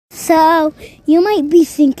So, you might be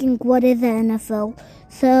thinking, what is the NFL?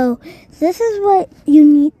 So, this is what you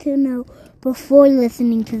need to know before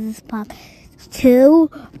listening to this podcast. To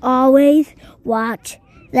always watch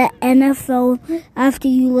the NFL after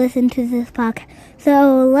you listen to this podcast.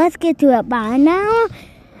 So, let's get to it. By now,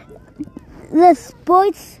 the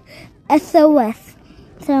Sports SOS.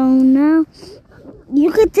 So, now you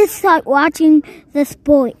could just start watching the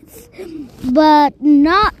sports, but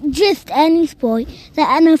not just any sport, the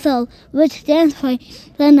NFL, which stands for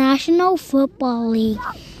the National Football League.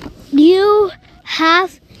 You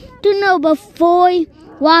have to know before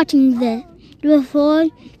watching the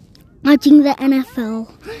NFL.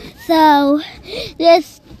 So,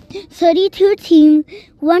 there's 32 teams.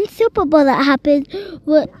 One Super Bowl that happened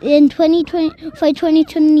in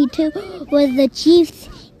 2022 was the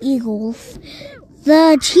Chiefs-Eagles.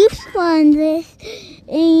 The Chiefs won this,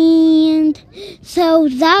 and so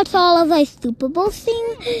that's all of our Super Bowl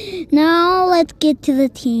thing. Now let's get to the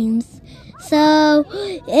teams. So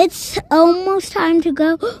it's almost time to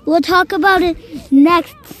go. We'll talk about it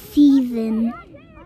next season.